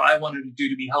part of what I wanted to do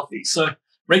to be healthy. So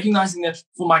recognizing that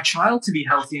for my child to be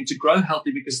healthy and to grow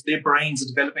healthy, because their brains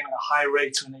are developing at a high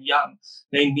rate when they're young,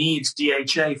 they need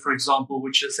DHA, for example,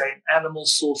 which is an animal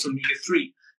source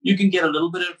omega-3. You can get a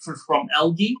little bit of it from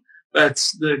algae, but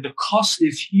the cost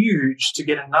is huge to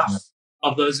get enough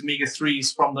of those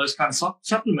omega-3s from those kind of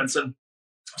supplements. And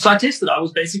so I tested. I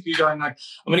was basically going like,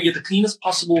 I'm going to get the cleanest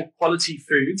possible quality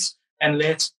foods and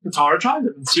let Katara try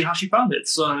them and see how she found it.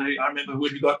 So I remember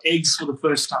when we got eggs for the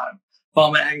first time,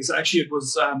 farmer eggs. Actually, it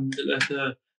was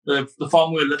the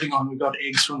farm we were living on. We got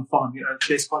eggs from the farm,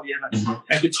 the best quality ever. Mm-hmm.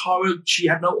 And Katara, she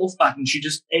had no off button. She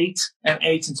just ate and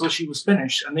ate until she was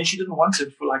finished. And then she didn't want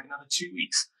it for like another 2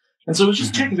 weeks. And so I was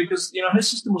just checking because, her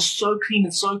system was so clean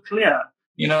and so clear.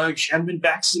 She hadn't been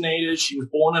vaccinated. She was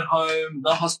born at home,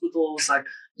 no hospitals, like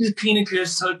just clean and clear.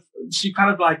 So she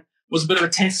kind of like was a bit of a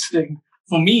testing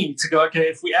for me to go, okay,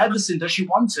 if we add this in, does she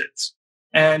want it?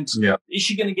 And is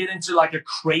she going to get into like a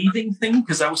craving thing?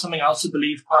 Because that was something I also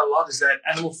believe quite a lot, is that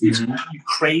animal foods, you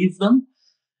crave them.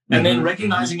 And then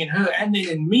recognizing in her and then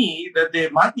in me that there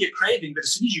might be a craving, but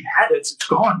as soon as you've had it, it's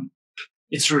gone.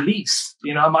 It's released.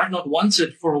 I might not want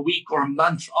it for a week or a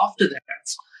month after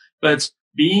that, but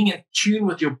being in tune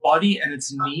with your body and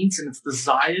its needs and its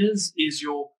desires is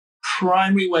your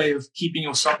primary way of keeping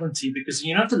your sovereignty, because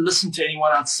you don't have to listen to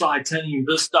anyone outside telling you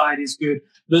this diet is good,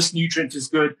 this nutrient is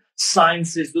good,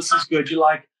 science says this is good. You're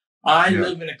like, I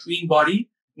live in a clean body.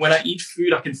 When I eat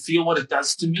food, I can feel what it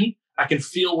does to me. I can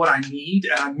feel what I need,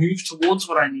 and I move towards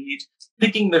what I need,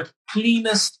 picking the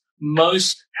cleanest,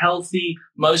 most healthy,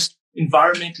 most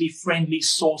environmentally friendly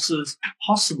sources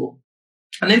possible.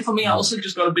 And then for me, I also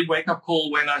just got a big wake-up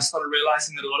call when I started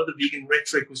realizing that a lot of the vegan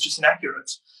rhetoric was just inaccurate.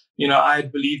 I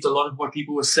had believed a lot of what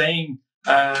people were saying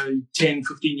 10,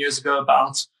 15 years ago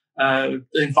about the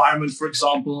environment, for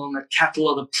example, and that cattle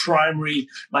are the primary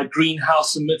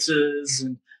greenhouse emitters,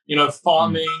 and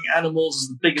farming animals is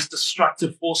the biggest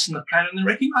destructive force on the planet. And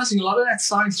recognizing a lot of that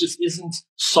science just isn't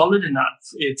solid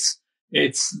enough. It's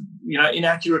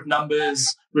inaccurate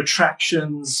numbers,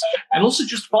 retractions, and also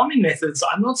just farming methods.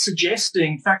 I'm not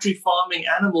suggesting factory farming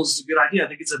animals is a good idea. I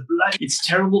think it's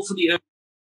terrible for the earth.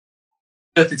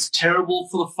 It's terrible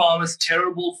for the farmers,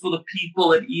 terrible for the people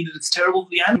that eat it. It's terrible for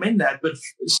the animals. I mean that, but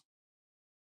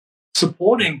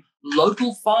supporting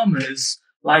local farmers,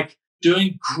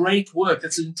 doing great work,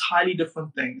 that's an entirely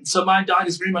different thing. And so my diet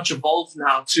is very much evolved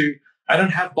now to, I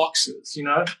don't have boxes,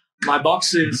 My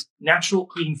box is natural,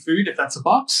 clean food, if that's a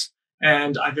box.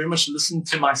 And I very much listen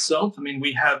to myself. I mean,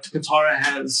 Katara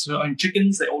has her own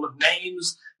chickens. They all have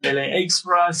names. They lay eggs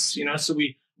for us, so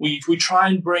we try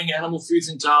and bring animal foods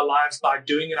into our lives by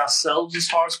doing it ourselves as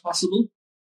far as possible.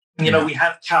 We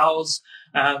have cows.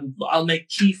 I'll make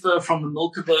kefir from the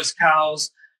milk of those cows,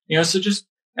 so just,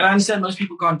 and I understand most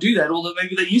people can't do that, although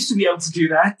maybe they used to be able to do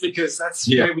that because that's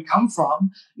where we come from.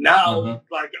 Now,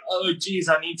 oh, geez,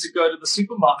 I need to go to the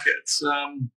supermarket.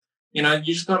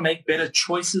 You just got to make better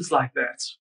choices like that.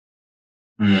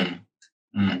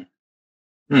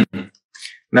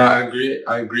 No,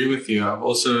 I agree with you. I've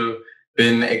also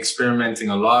been experimenting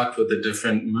a lot with the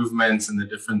different movements and the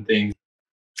different things.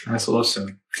 That's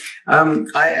awesome.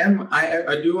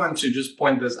 I do want to just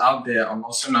point this out there. I'm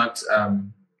also not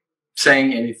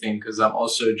saying anything because I'm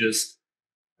also just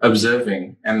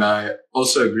observing. And I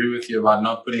also agree with you about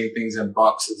not putting things in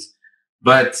boxes.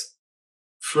 But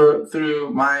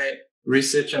through my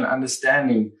research and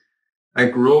understanding, raw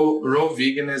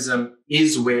veganism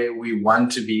is where we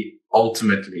want to be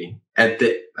ultimately, at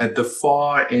the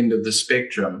far end of the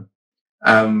spectrum.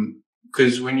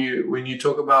 Because when you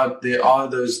talk about, there are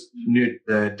those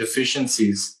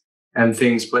deficiencies and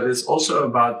things, but it's also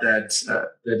about that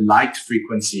light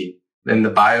frequency and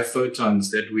the biophotons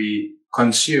that we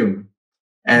consume,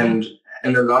 and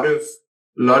a lot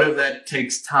of that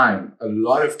takes time, a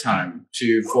lot of time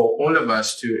for all of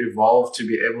us to evolve to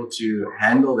be able to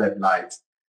handle that light.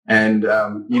 And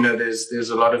there's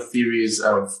a lot of theories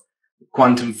of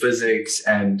quantum physics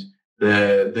and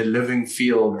the living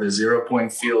field, the 0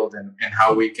 point field, and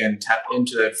how we can tap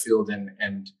into that field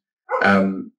and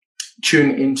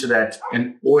tune into that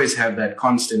and always have that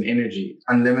constant energy,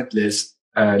 limitless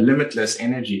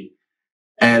energy.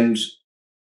 And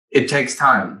it takes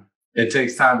time.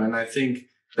 And I think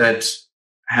that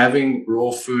having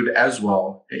raw food as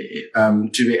well,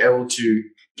 to be able to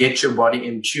get your body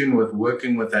in tune with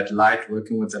working with that light,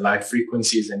 working with the light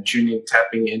frequencies and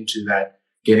tapping into that,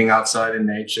 getting outside in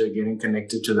nature, getting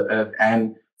connected to the earth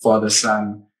and Father,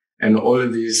 Son, and all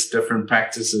of these different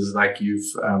practices like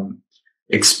you've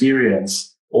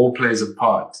experienced all plays a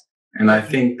part. And I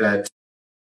think that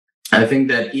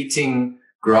eating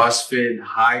grass-fed,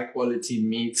 high-quality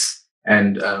meats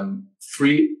and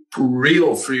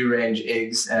real free-range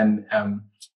eggs and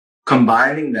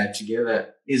combining that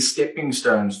together is stepping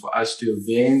stones for us to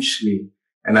eventually,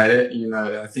 and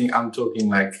I think I'm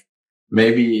talking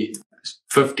maybe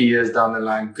 50 years down the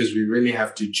line, because we really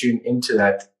have to tune into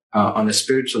that on a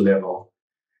spiritual level.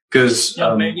 Because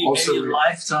maybe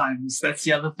lifetimes. That's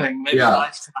the other thing. Maybe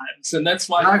lifetimes, and that's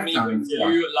why for me, when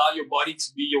you allow your body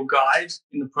to be your guide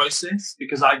in the process,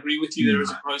 because I agree with you, there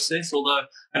is a process. Although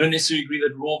I don't necessarily agree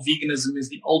that raw veganism is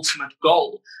the ultimate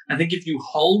goal. I think if you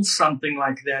hold something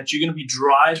like that, you're going to be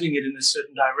driving it in a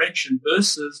certain direction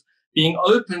versus being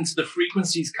open to the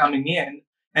frequencies coming in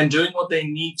and doing what they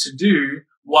need to do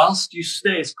whilst you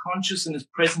stay as conscious and as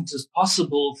present as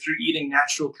possible through eating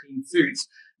natural, clean foods.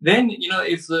 Then,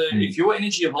 if your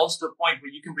energy evolves to a point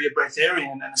where you can be a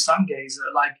breatharian and a sun gazer,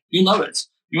 like, you'll know it.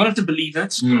 You won't have to believe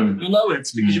it. You'll know it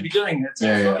because you'll be doing it. It's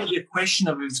not going to be a question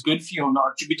of if it's good for you or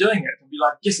not. You'll be doing it and be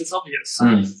like, yes, it's obvious.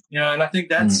 And I think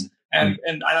that's, and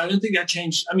I don't think that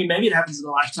changed. I mean, maybe it happens in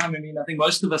a lifetime. I mean, I think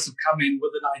most of us have come in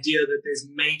with an idea that there's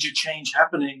major change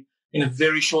happening in a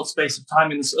very short space of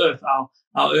time in this earth.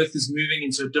 Our earth is moving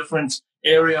into a different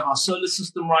area of our solar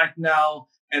system right now.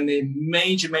 And there are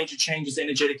major, major changes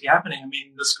energetically happening. I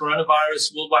mean, this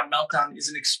coronavirus worldwide meltdown is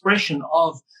an expression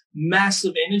of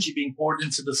massive energy being poured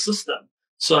into the system.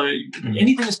 So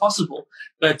anything is possible,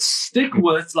 but stick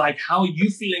with like, how are you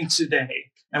feeling today?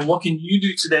 And what can you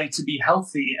do today to be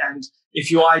healthy? And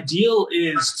if your ideal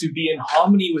is to be in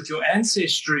harmony with your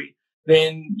ancestry,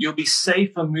 then you'll be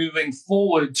safer moving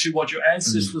forward to what your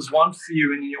ancestors want for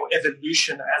you in your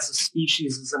evolution as a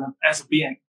species, as a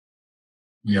being.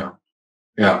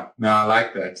 Yeah, no, I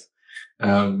like that.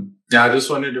 I just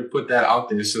wanted to put that out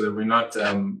there so that we're not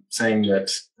saying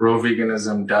that raw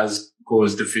veganism does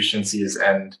cause deficiencies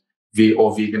or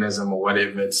veganism or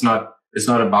whatever. It's not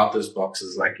about those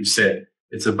boxes, like you said.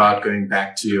 It's about going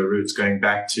back to your roots, going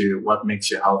back to what makes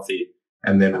you healthy,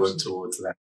 and then work towards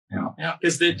that. Yeah,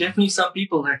 because there are definitely some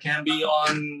people that can be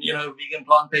on, vegan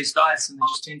plant-based diets and they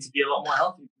just tend to be a lot more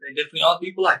healthy. There definitely are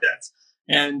people like that.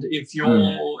 And if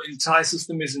your entire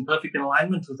system is in perfect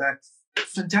alignment with that,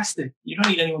 fantastic. You don't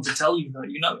need anyone to tell you, though.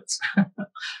 You know it.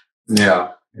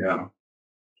 Yeah.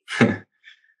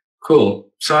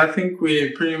 Cool. So I think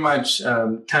we pretty much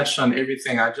touched on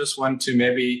everything. I just want to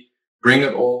maybe bring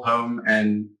it all home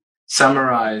and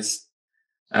summarize.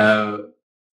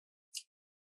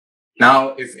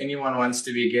 Now, if anyone wants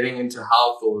to be getting into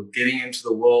health or getting into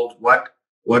the world, what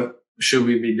should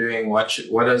we be doing? What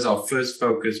is our first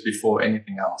focus before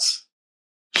anything else?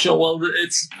 Sure. Well,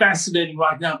 it's fascinating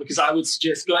right now because I would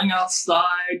suggest going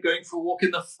outside, going for a walk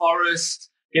in the forest,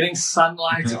 getting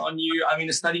sunlight on you. I mean,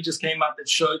 a study just came out that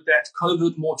showed that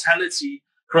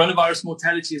coronavirus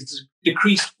mortality is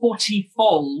decreased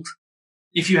 40-fold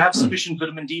if you have sufficient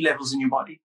vitamin D levels in your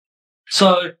body.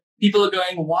 So people are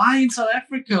going, why in South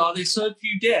Africa are there so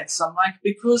few deaths? I'm like,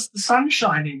 because the sun's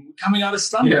shining. We're coming out of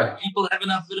summer. Yeah. People have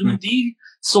enough vitamin D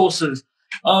sources.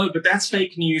 Oh, but that's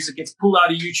fake news. It gets pulled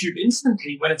out of YouTube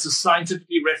instantly when it's a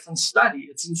scientifically referenced study.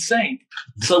 It's insane.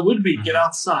 So would be get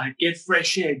outside, get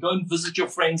fresh air, go and visit your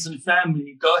friends and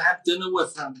family, go have dinner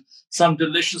with them, some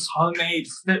delicious homemade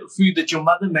food that your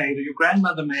mother made or your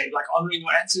grandmother made, like honoring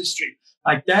your ancestry.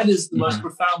 Like that is the most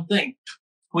profound thing.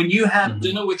 When you have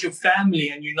dinner with your family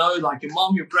and like your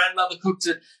mom, your grandmother cooked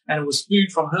it and it was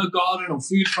food from her garden or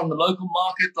food from the local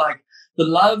market, like the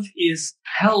love is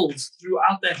held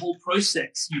throughout that whole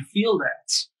process. You feel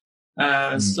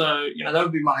that. So, that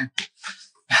would be my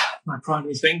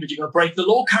primary thing, but you got to break the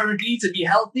law currently to be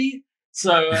healthy.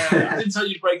 So I didn't tell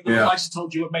you to break the law. I just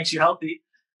told you what makes you healthy.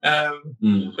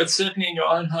 But certainly in your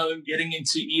own home, getting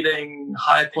into eating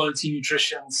higher quality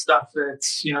nutrition, stuff that,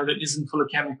 that isn't full of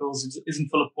chemicals, isn't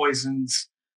full of poisons,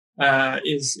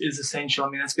 is essential. I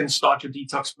mean, that's going to start your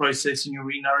detox process and your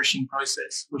re-nourishing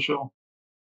process for sure.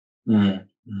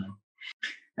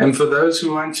 And for those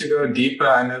who want to go deeper,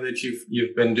 I know that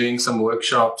you've been doing some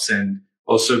workshops and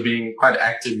also being quite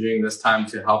active during this time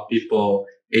to help people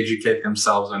educate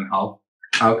themselves on health.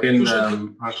 How can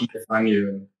they find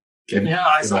you?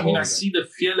 I see the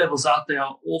fear levels out there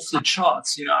are off the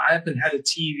charts. I haven't had a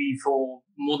TV for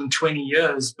more than 20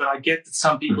 years, but I get that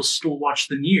some people still watch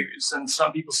the news and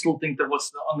some people still think that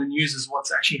what's on the news is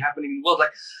what's actually happening in the world.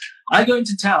 Like I go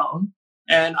into town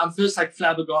and I'm first like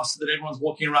flabbergasted that everyone's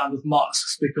walking around with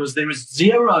masks because there is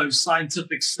zero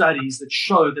scientific studies that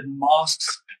show that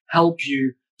masks help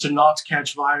you to not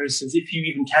catch viruses, if you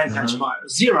even can catch a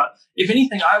virus. Zero. If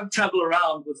anything, I would travel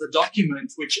around with a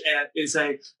document, which is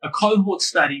a cohort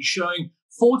study showing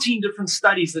 14 different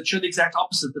studies that show the exact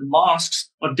opposite, that masks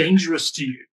are dangerous to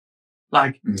you,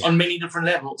 like on many different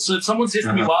levels. So if someone says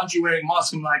to me, why aren't you wearing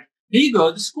masks? I'm like, here you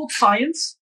go. This is called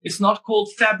science. It's not called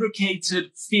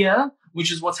fabricated fear,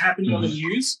 which is what's happening on the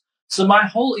news. So my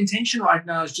whole intention right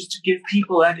now is just to give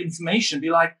people that information.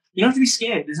 Be like, You don't have to be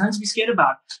scared. There's nothing to be scared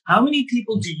about. How many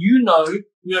people do you know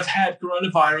who have had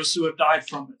coronavirus who have died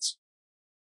from it?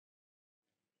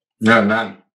 No,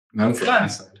 none. None from my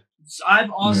side. I've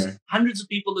asked hundreds of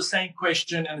people the same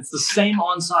question, and it's the same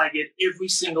answer I get every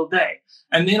single day.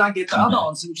 And then I get the other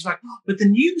answer, which is like, oh, but the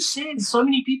news says so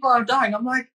many people are dying. I'm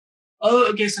like, oh,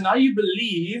 okay, so now you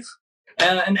believe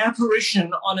an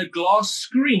apparition on a glass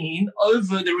screen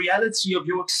over the reality of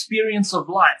your experience of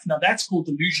life. Now, that's called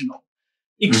delusional.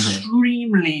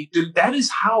 Extremely. That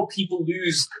is how people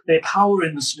lose their power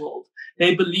in this world.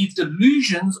 They believe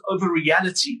delusions over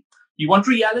reality. You want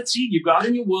reality, you go out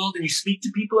in your world and you speak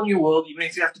to people in your world, even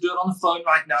if you have to do it on the phone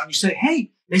right now, and you say,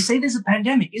 hey, they say there's a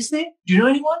pandemic. Is there? Do you know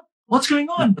anyone? What's going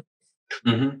on?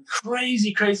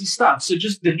 Crazy, crazy stuff. So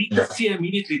just delete the fear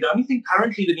immediately. The only thing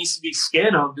currently that needs to be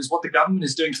scared of is what the government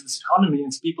is doing to this economy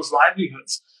and to people's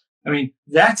livelihoods. I mean,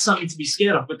 that's something to be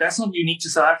scared of, but that's not unique to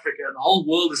South Africa. The whole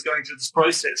world is going through this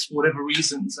process for whatever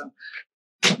reasons. And,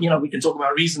 we can talk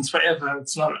about reasons forever.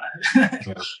 It's not,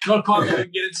 not quite what we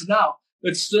can get into now.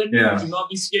 But certainly do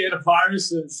not be scared of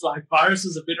viruses. Like,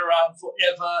 viruses have been around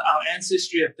forever. Our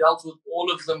ancestry have dealt with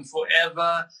all of them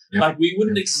forever. Like, we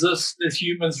wouldn't exist as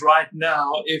humans right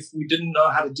now if we didn't know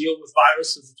how to deal with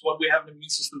viruses. It's what we have an immune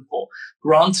system for.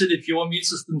 Granted, if your immune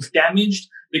system's damaged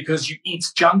because you eat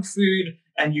junk food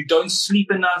and you don't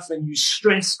sleep enough and you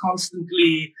stress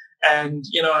constantly and,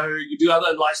 you do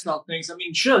other lifestyle things, I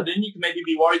mean, sure, then you can maybe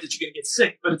be worried that you're going to get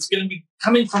sick, but it's going to be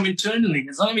coming from internally.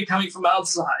 It's not going to be coming from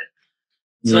outside.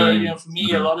 So, for me,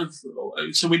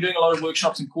 so we're doing a lot of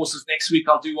workshops and courses. Next week,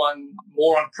 I'll do one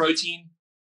more on protein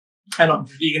and on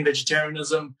vegan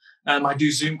vegetarianism. I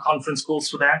do Zoom conference calls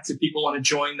for that. If people want to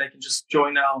join, they can just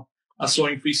join our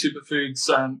Soaring Free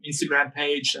Superfoods Instagram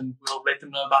page, and we'll let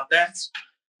them know about that.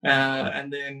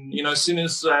 And then, as soon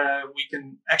as we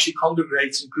can actually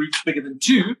congregate in groups bigger than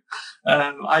 2,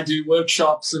 I do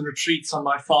workshops and retreats on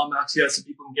my farm out here so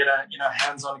people can get a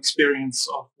hands-on experience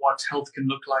of what health can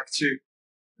look like too.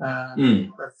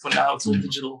 But for now, it's all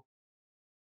digital.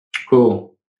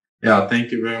 Cool. Yeah,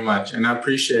 thank you very much. And I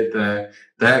appreciate the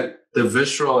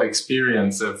visceral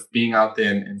experience of being out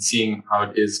there and seeing how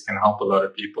it is can help a lot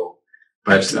of people.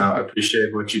 But I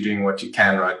appreciate what you're doing, what you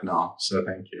can right now. So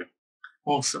thank you.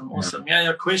 Awesome.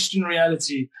 Yeah, question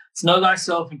reality. It's know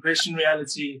thyself and question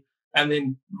reality, and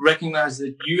then recognize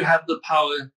that you have the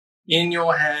power in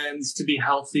your hands to be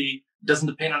healthy. It doesn't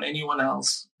depend on anyone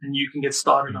else, and you can get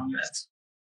started on that.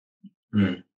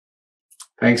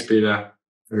 Thanks, Peter.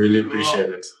 I really appreciate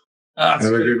it. Have a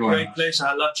good one. Great pleasure.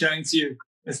 I love chatting to you.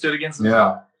 Let's do it again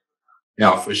sometime.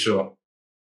 Yeah, for sure.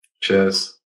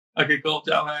 Cheers. Okay, cool.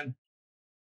 Ciao, man.